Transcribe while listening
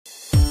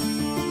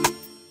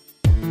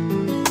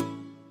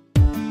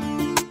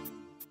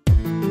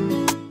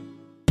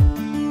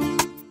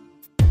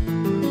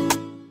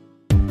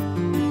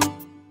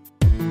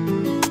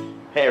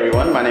Hey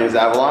everyone, my name is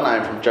Avalon.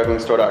 I'm from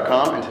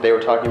jugglingstore.com, and today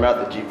we're talking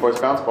about the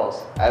G-Force bounce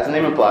balls. As the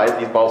name implies,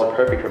 these balls are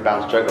perfect for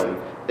bounce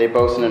juggling. They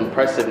boast an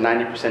impressive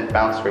 90%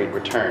 bounce rate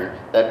return.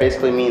 That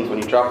basically means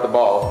when you drop the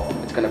ball,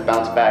 it's going to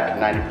bounce back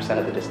 90%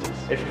 of the distance.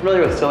 If you're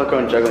familiar with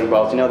silicone juggling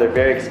balls, you know they're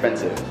very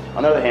expensive.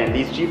 On the other hand,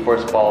 these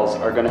G-Force balls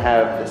are going to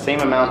have the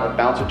same amount of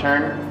bounce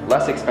return,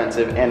 less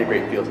expensive, and a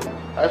great feel to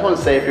them. I just want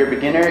to say, if you're a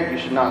beginner, you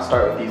should not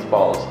start with these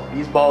balls.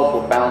 These balls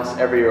will bounce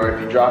everywhere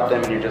if you drop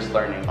them and you're just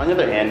learning. On the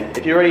other hand,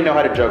 if you already know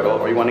how to juggle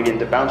or you want to get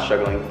into bounce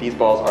juggling, these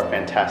balls are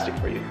fantastic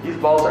for you. These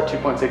balls are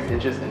 2.6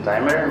 inches in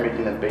diameter,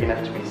 making them big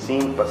enough to be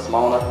seen, but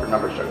small enough for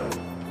numbers juggling.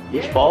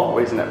 Each ball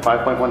weighs in at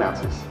 5.1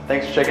 ounces.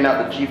 Thanks for checking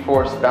out the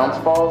G-Force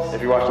bounce balls.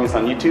 If you're watching this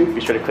on YouTube,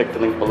 be sure to click the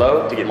link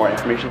below to get more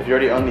information. If you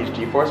already own these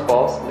G-Force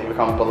balls, leave a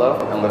comment below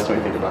and let us know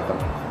what you think about them.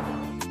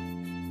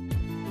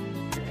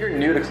 If you're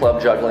new to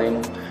club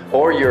juggling,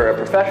 or you're a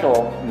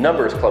professional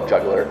numbers club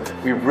juggler,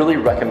 we really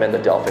recommend the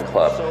Delphin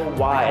Club. So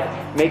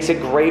wide, makes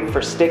it great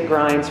for stick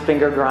grinds,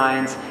 finger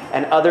grinds,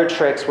 and other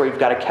tricks where you've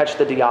got to catch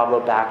the Diablo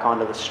back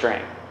onto the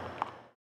string.